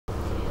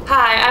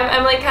Hi,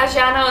 I'm Emily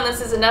Caggiano, and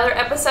this is another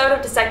episode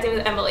of Dissecting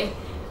with Emily.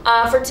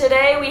 For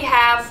today, we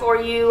have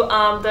for you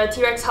the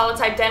T-Rex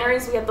holotype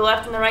dentaries. We have the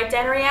left and the right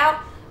dentary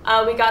out.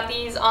 We got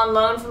these on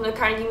loan from the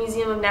Carnegie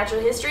Museum of Natural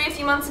History a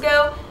few months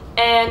ago,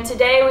 and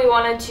today we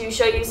wanted to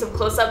show you some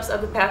close-ups of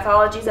the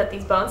pathologies that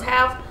these bones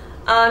have.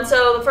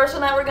 So the first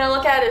one that we're going to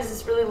look at is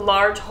this really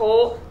large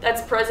hole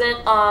that's present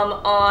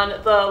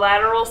on the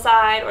lateral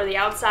side or the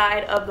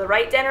outside of the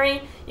right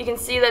dentary. You can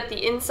see that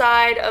the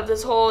inside of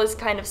this hole is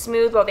kind of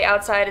smooth while the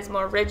outside is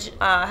more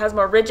has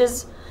more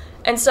ridges.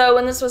 And so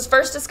when this was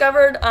first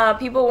discovered,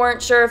 people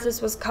weren't sure if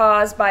this was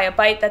caused by a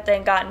bite that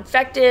then got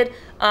infected,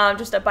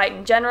 just a bite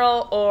in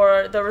general,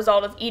 or the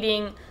result of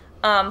eating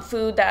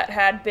food that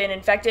had been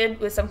infected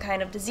with some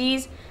kind of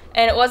disease.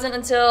 And it wasn't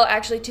until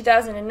actually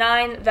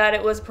 2009 that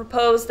it was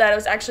proposed that it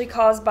was actually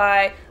caused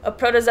by a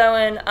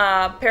protozoan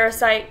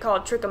parasite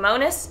called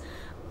Trichomonas.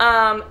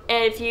 And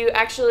if you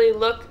actually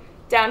look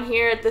down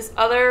here at this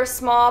other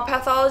small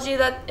pathology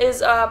that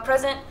is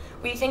present,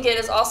 we think it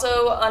is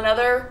also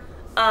another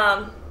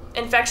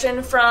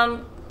infection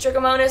from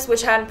Trichomonas,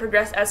 which hadn't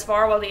progressed as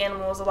far while the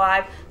animal was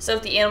alive. So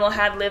if the animal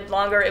had lived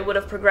longer, it would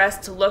have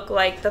progressed to look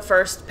like the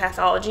first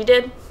pathology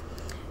did.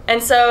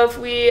 And so if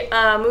we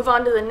move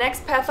on to the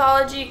next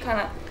pathology,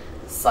 kind of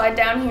slide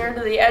down here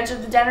to the edge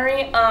of the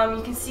dentary,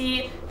 you can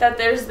see that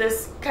there's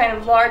this kind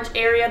of large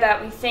area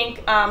that we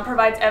think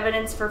provides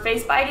evidence for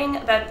face biting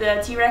that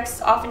the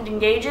T-Rex often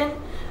engage in.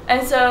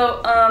 And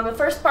so the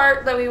first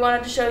part that we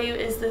wanted to show you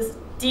is this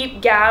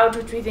deep gouge,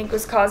 which we think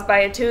was caused by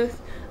a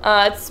tooth.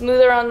 It's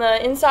smoother on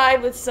the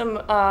inside with some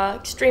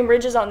extreme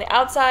ridges on the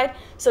outside,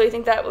 so we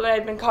think that would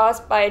have been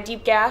caused by a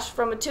deep gash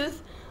from a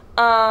tooth.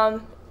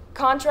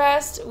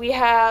 Contrast, we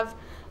have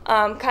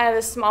kind of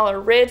this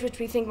smaller ridge, which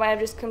we think might have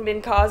just been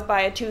caused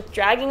by a tooth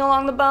dragging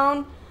along the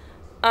bone.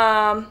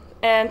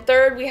 And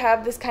third, we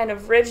have this kind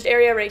of ridged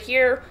area right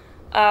here,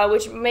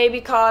 which may be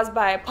caused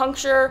by a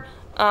puncture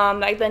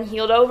that then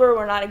healed over.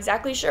 We're not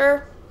exactly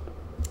sure.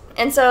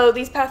 And so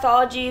these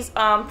pathologies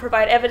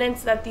provide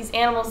evidence that these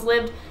animals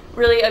lived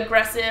really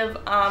aggressive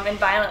and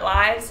violent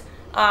lives.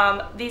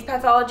 These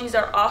pathologies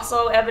are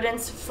also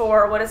evidence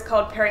for what is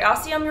called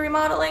periosteum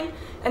remodeling.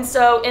 And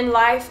so in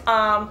life,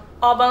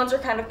 all bones are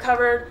kind of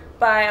covered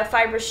by a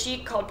fibrous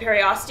sheet called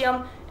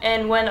periosteum.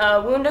 And when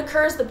a wound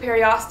occurs, the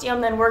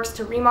periosteum then works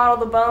to remodel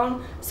the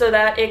bone so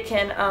that it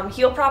can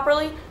heal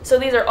properly. So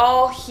these are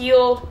all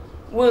healed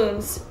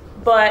wounds.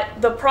 But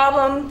the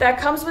problem that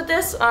comes with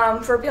this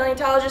for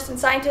paleontologists and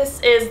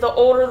scientists is the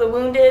older the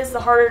wound is,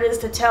 the harder it is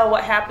to tell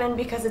what happened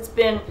because it's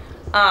been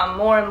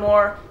more and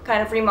more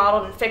kind of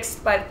remodeled and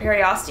fixed by the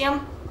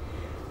periosteum.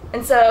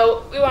 And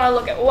so we want to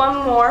look at one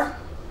more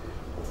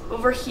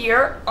over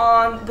here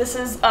on, this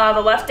is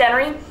the left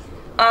dentary.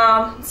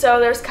 So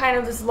there's kind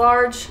of this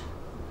large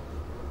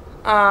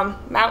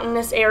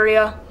mountainous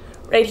area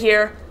right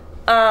here.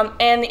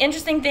 And the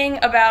interesting thing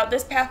about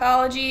this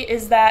pathology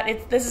is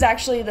that this is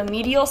actually the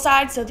medial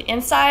side, so the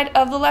inside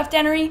of the left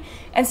dentary.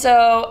 And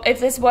so if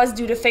this was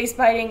due to face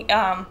biting,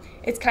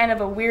 it's kind of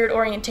a weird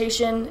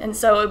orientation, and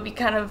so it would be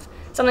kind of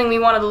something we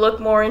wanted to look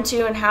more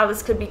into and how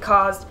this could be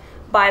caused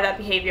by that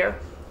behavior.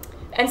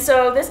 And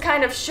so this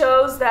kind of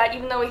shows that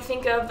even though we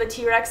think of the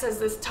T-Rex as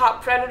this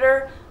top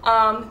predator,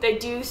 they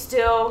do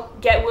still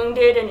get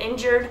wounded and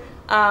injured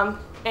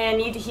and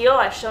need to heal,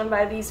 as shown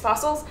by these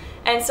fossils.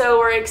 And so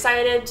we're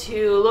excited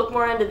to look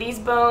more into these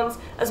bones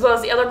as well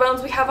as the other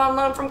bones we have on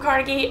loan from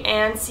Carnegie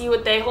and see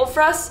what they hold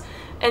for us.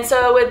 And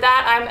so with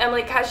that, I'm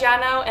Emily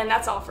Caggiano, and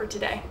that's all for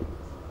today.